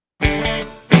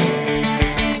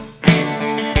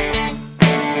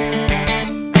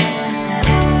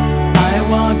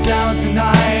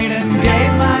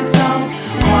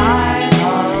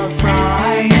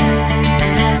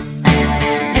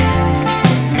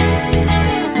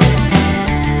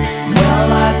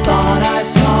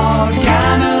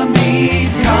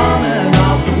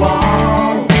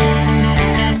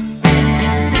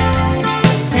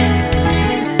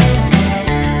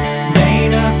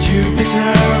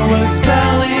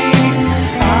spelling,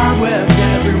 cobwebs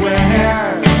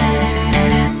everywhere.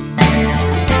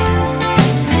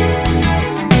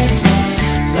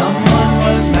 Someone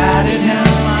was mad at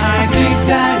him, I think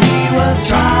that he was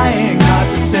trying not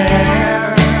to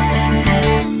stare.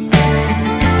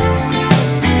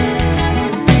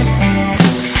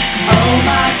 Oh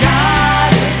my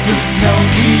God, as the snow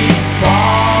keeps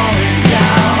falling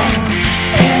down,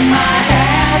 in my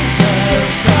head the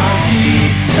stars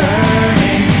keep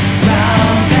turning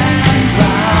round and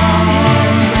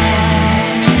round.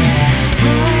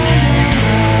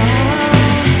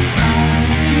 I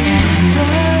keep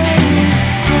turning,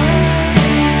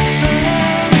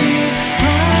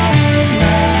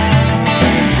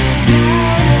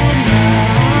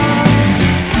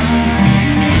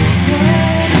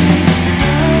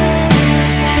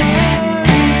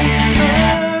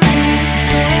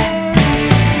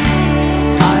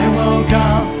 I woke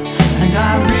up and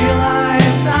I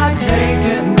realized I'd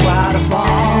taken quite a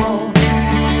fall.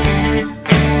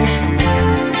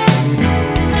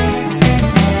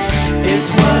 It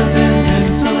wasn't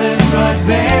insulin, but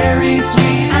very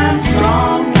sweet and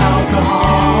strong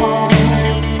alcohol.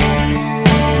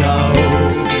 No,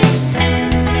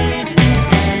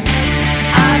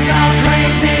 I felt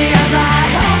crazy as I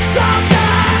helped some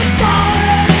man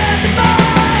falling in the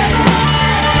mud.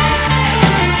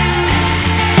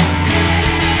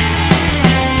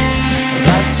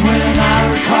 That's when I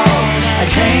recall I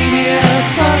came here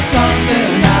for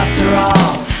something after all.